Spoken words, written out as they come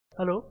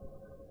Hello,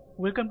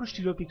 welcome to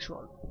Stereo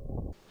Pixel.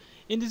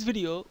 In this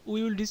video,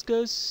 we will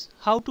discuss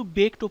how to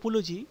bake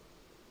topology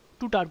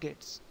to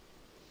targets.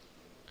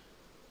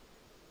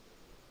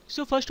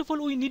 So first of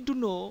all, we need to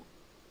know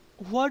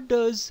what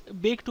does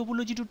bake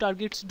topology to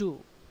targets do.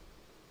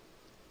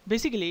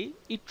 Basically,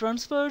 it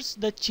transfers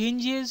the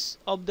changes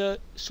of the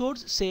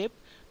source shape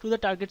to the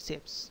target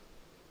shapes.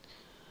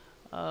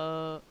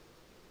 Uh,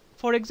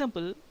 for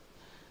example,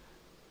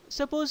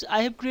 suppose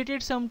I have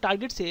created some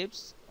target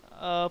shapes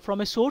from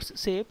a source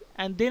shape,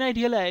 and then I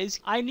realize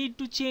I need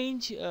to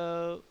change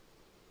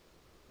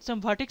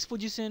some vertex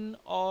position,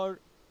 or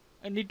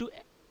I need to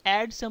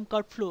add some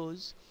curve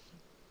flows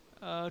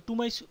to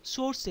my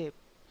source shape.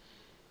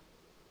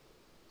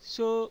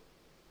 So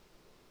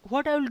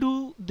what I will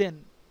do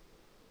then?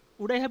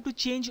 Would I have to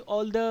change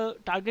all the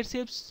target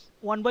shapes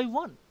one by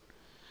one?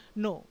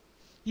 No.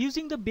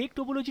 Using the bake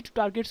topology to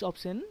targets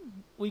option,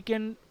 we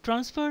can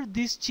transfer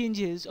these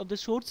changes of the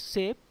source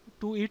shape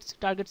to its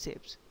target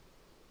shapes.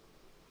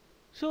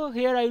 So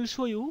here I will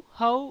show you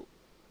how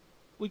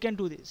we can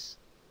do this.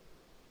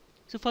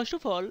 So first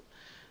of all,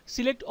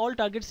 select all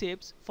target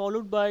shapes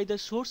followed by the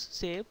source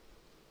shape.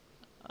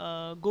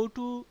 Go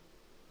to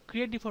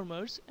create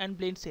deformers and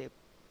blend shape.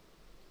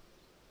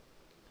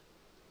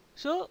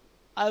 So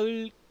I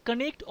will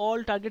connect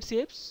all target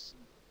shapes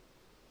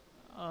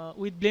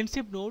with blend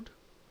shape node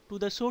to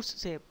the source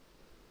shape.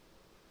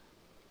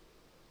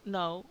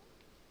 Now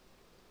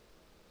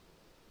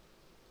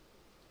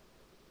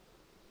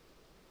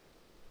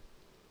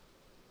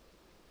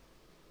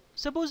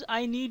suppose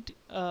I need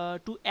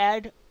to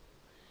add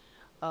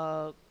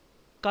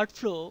cut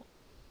flow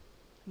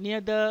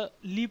near the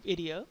lip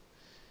area.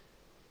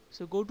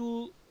 So go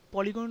to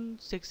polygon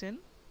section,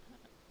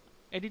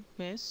 edit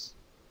mesh,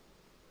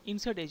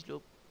 insert edge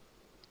loop,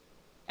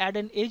 add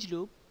an edge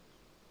loop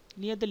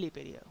near the lip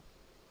area.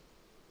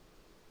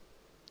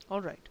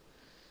 Alright,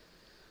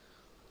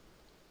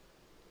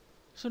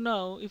 so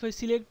now if I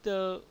select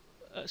the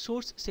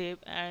source shape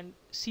and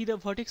see the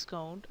vertex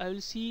count, I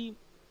will see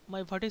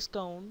my vertex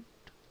count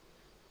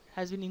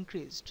has been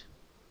increased.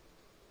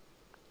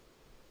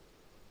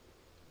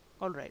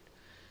 Alright,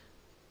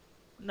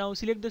 now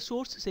select the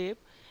source shape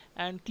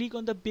and click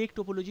on the bake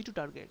topology to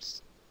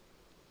targets.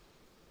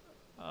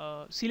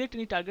 Select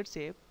any target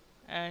shape,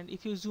 and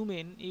if you zoom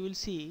in, you will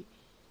see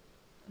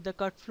the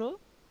cut flow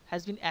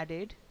has been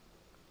added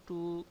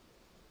to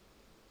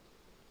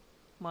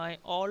my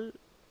all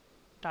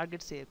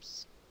target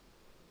shapes.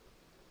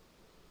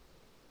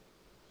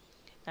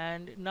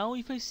 And now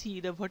if I see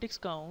the vertex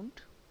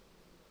count,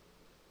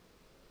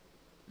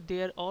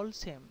 they are all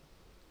same.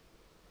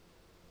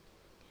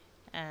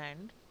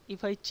 And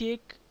if I check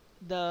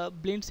the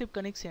blend shape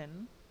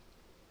connection,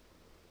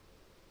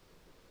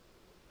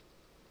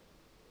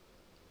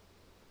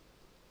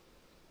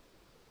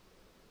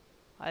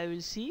 I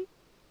will see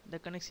the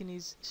connection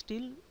is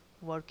still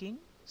working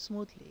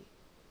smoothly.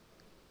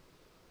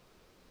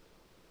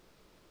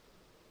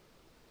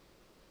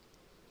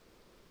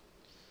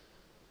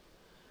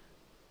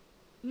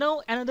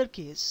 Now another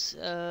case,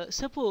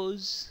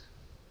 suppose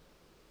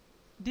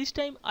this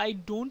time I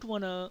don't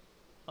wanna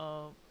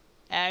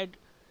add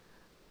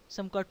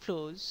some cut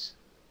flows.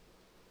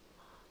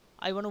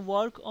 I wanna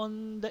work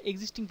on the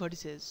existing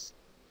vertices.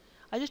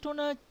 I just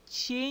wanna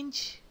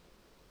change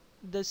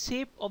the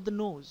shape of the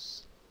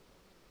nose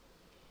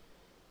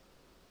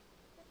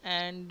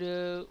and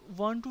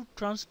want to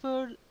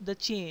transfer the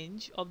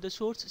change of the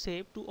source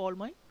shape to all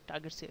my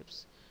target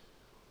shapes.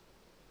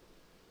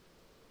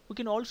 We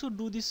can also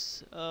do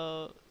this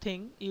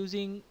thing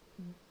using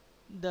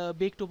the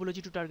bake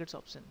topology to targets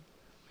option.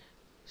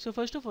 So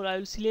first of all, I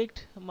will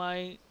select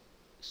my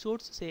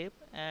source shape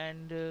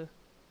and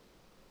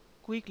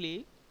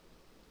quickly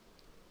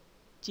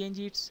change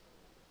its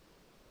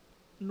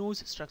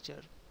nose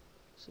structure.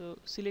 So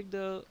select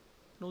the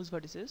nose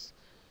vertices.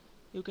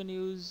 You can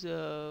use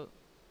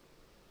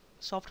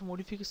soft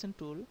modification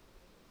tool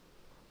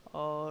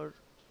or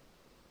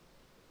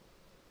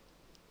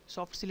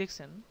soft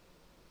selection.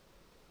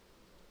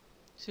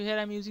 So here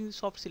I am using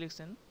soft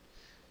selection.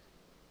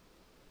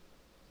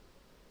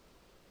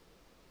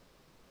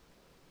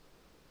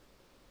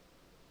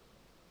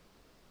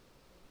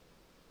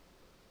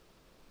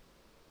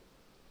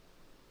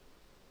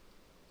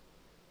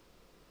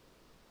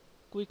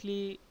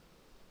 Quickly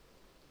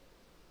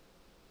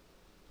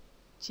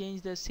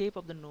change the shape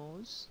of the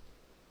nose.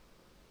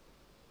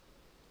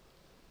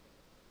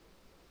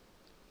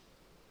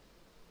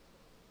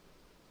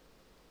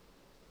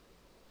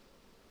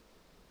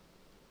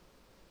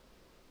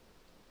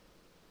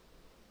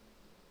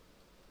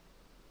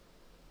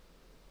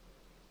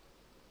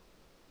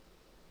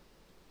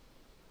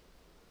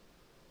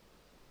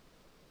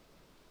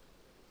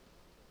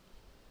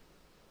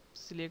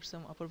 Select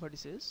some upper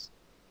vertices.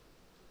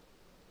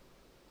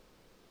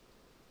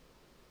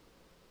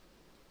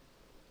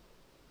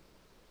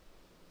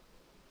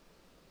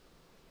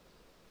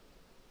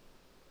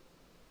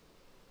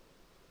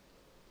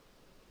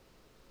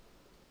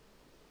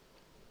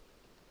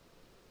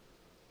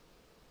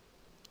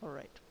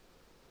 Alright.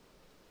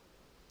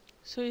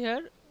 So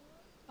here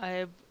I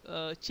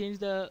have changed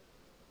the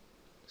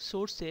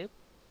source shape,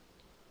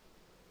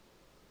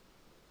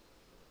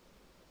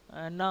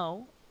 and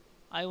now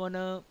I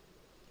wanna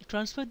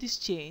transfer this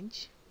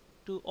change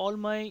to all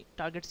my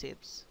target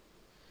shapes.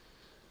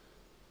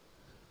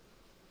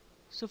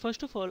 So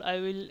first of all I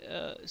will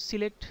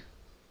select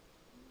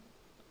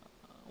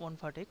one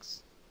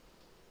vertex,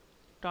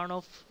 turn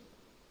off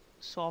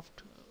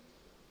soft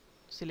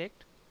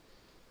select,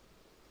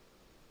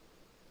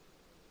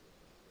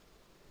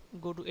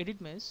 go to edit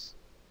mesh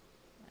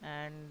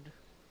and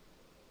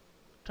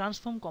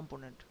transform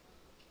component.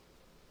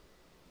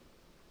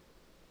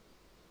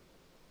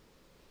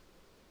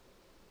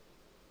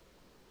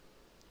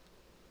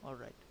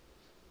 Alright,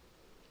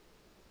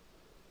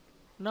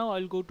 now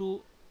I'll go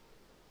to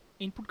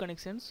input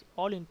connections,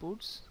 all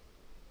inputs,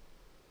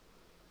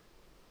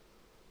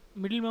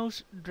 middle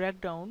mouse drag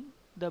down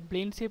the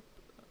blend shape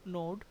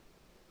node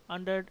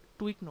under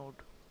tweak node,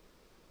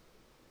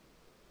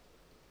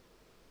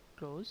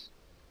 close.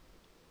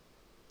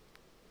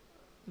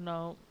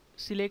 Now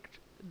select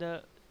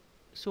the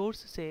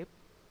source shape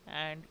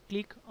and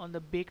click on the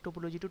bake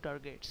topology to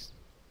targets.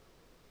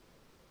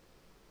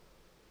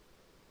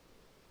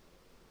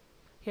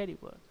 Here you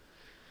are.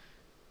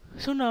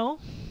 So now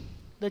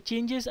the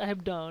changes I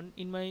have done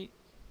in my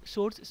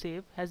source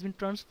shape has been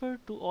transferred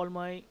to all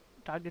my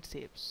target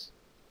shapes,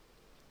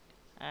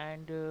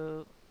 and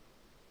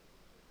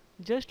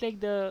just like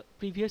the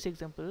previous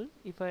example,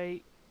 if I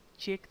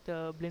check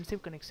the blend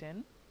shape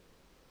connection,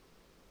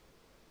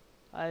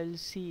 I'll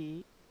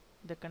see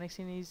the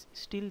connection is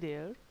still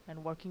there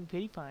and working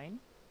very fine.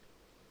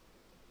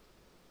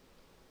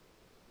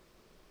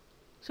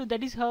 So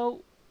that is how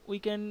we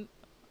can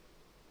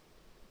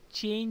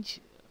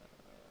change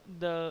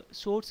the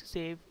source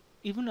shape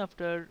even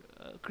after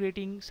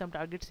creating some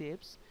target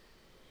shapes,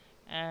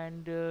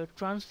 and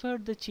transfer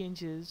the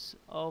changes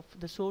of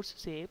the source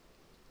shape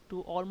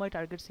to all my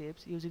target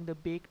shapes using the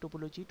bake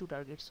topology to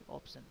targets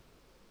option.